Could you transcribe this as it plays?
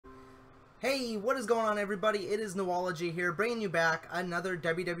Hey, what is going on, everybody? It is Wwe here, bringing you back another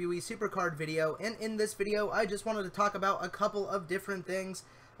WWE Supercard video. And in this video, I just wanted to talk about a couple of different things.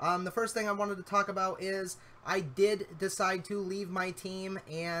 The first thing I wanted to talk about is I did decide to leave my team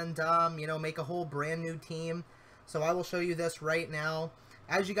and, make a whole brand new team. So I will show you this right now.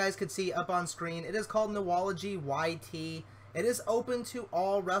 As you guys could see up on screen, it is called Wwe YT. It is open to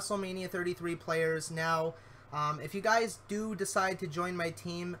all Wrestlemania 33 players. Now, if you guys do decide to join my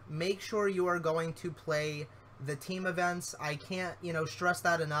team, make sure you are going to play the team events. I can't, stress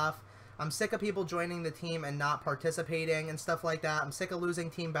that enough. I'm sick of people joining the team and not participating and stuff like that. I'm sick of losing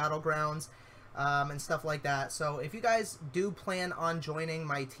team battlegrounds and stuff like that. So if you guys do plan on joining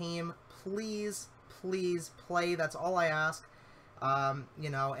my team, please play. That's all I ask.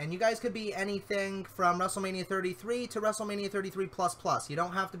 And you guys could be anything from WrestleMania 33 to WrestleMania 33 plus. You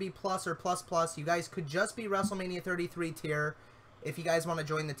don't have to be plus or plus. You guys could just be WrestleMania 33 tier if you guys want to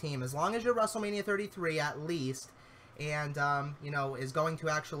join the team. As long as you're WrestleMania 33 at least, and, is going to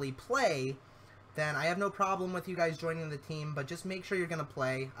actually play, then I have no problem with you guys joining the team, but just make sure you're going to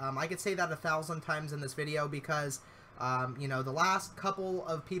play. I could say that 1,000 times in this video because, the last couple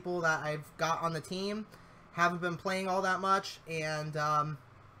of people that I've got on the team haven't been playing all that much, and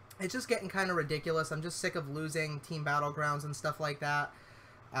it's just getting kind of ridiculous. I'm just sick of losing team battlegrounds and stuff like that.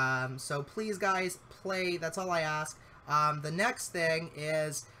 So please, guys, play. That's all I ask. The next thing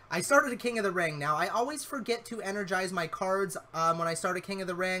is I started a King of the Ring. Now, I always forget to energize my cards when I start a King of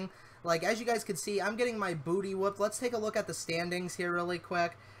the Ring. Like, as you guys can see, I'm getting my booty whooped. Let's take a look at the standings here really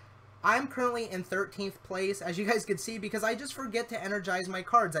quick. I'm currently in 13th place, as you guys can see, because I just forget to energize my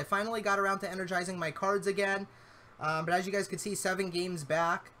cards. I finally got around to energizing my cards again, but as you guys can see, 7 games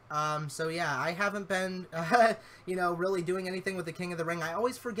back. So yeah, I haven't been, really doing anything with the King of the Ring. I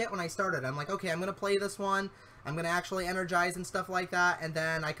always forget when I started. I'm like, okay, I'm going to play this one. I'm going to actually energize and stuff like that, and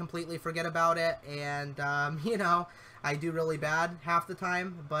then I completely forget about it, and, I do really bad half the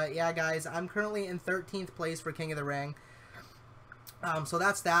time. But yeah, guys, I'm currently in 13th place for King of the Ring. So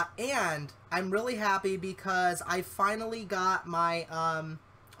that's that, and I'm really happy because I finally got my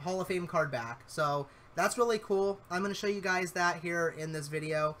Hall of Fame card back. So that's really cool. I'm going to show you guys that here in this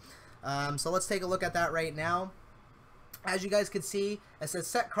video. So let's take a look at that right now. As you guys can see, it says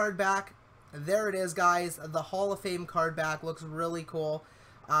set card back. There it is, guys. The Hall of Fame card back looks really cool.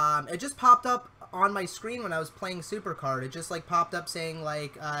 It just popped up on my screen when I was playing Supercard. It just popped up saying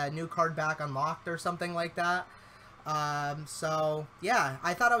new card back unlocked or something like that. So yeah,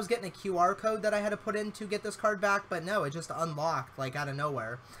 I thought I was getting a QR code that I had to put in to get this card back, but no, it just unlocked out of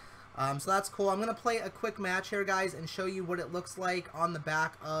nowhere. So that's cool. I'm gonna play a quick match here, guys, and show you what it looks like on the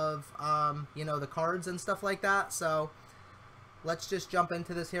back of the cards and stuff like that. So let's just jump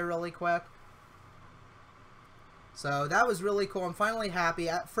into this here really quick. So that was really cool. I'm finally happy.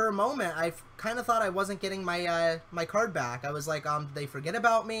 For a moment, I kind of thought I wasn't getting my my card back. I was like, did they forget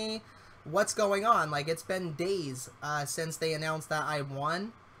about me? What's going on? It's been days since they announced that I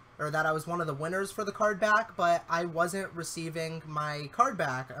won, or that I was one of the winners for the card back, but I wasn't receiving my card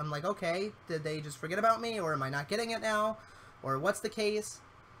back. I'm like, okay, did they just forget about me, or am I not getting it now, or what's the case?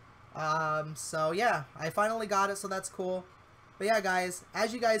 So yeah, I finally got it, so that's cool. But yeah, guys,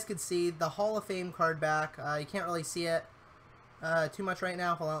 as you guys could see, the Hall of Fame card back, you can't really see it too much right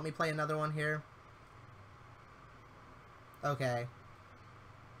now. Hold on, let me play another one here. Okay.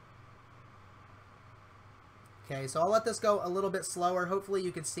 Okay, so I'll let this go a little bit slower. Hopefully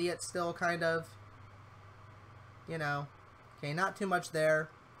you can see it still kind of, Okay, not too much there.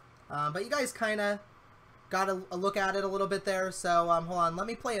 But you guys kind of got a look at it a little bit there. So, hold on. Let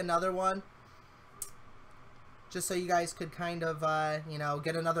me play another one. Just so you guys could kind of,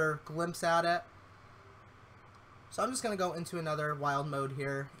 get another glimpse at it. So I'm just going to go into another wild mode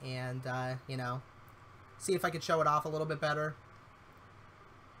here and, see if I could show it off a little bit better.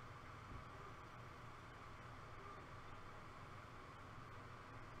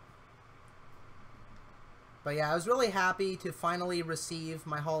 But yeah, I was really happy to finally receive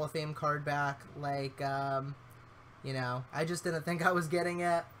my Hall of Fame card back. I just didn't think I was getting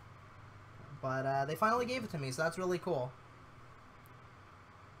it. But they finally gave it to me, so that's really cool.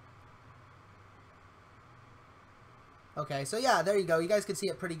 Okay, so yeah, there you go. You guys can see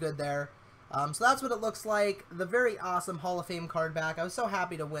it pretty good there. So that's what it looks like. The very awesome Hall of Fame card back. I was so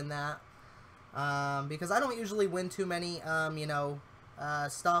happy to win that. Because I don't usually win too many,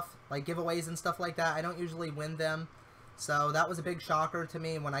 stuff, like giveaways and stuff like that. I don't usually win them, so that was a big shocker to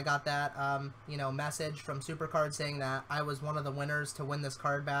me when I got that, message from Supercard saying that I was one of the winners to win this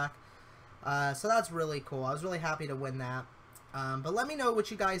card back. So that's really cool. I was really happy to win that. But let me know what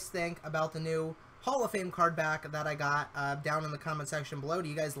you guys think about the new Hall of Fame card back that I got down in the comment section below. Do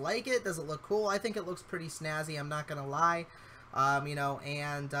you guys like it? Does it look cool? I think it looks pretty snazzy, I'm not gonna lie. You know,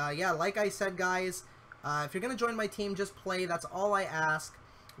 and yeah, like I said, guys, if you're gonna join my team, just play. That's all I ask.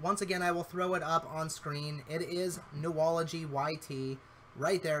 Once again, I will throw it up on screen. It is Newology YT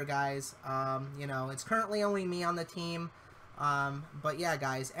right there, guys. You know, it's currently only me on the team. But yeah,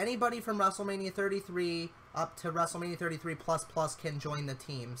 guys, anybody from WrestleMania 33 up to WrestleMania 33 plus can join the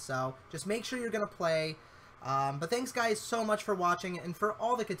team. So just make sure you're going to play. But thanks, guys, so much for watching and for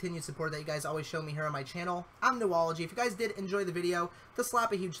all the continued support that you guys always show me here on my channel. I'm Newology. If you guys did enjoy the video, just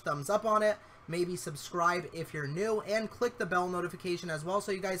slap a huge thumbs up on it. Maybe subscribe if you're new, and click the bell notification as well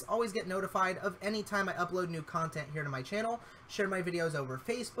so you guys always get notified of any time I upload new content here to my channel. Share my videos over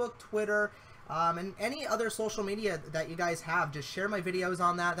Facebook, Twitter, and any other social media that you guys have. Just share my videos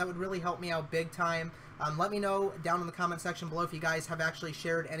on that. That would really help me out big time. Let me know down in the comment section below if you guys have actually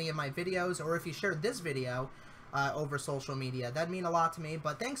shared any of my videos, or if you shared this video over social media. That'd mean a lot to me.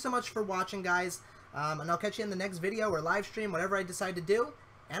 But thanks so much for watching, guys, and I'll catch you in the next video or live stream, whatever I decide to do.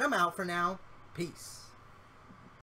 And I'm out for now. Peace.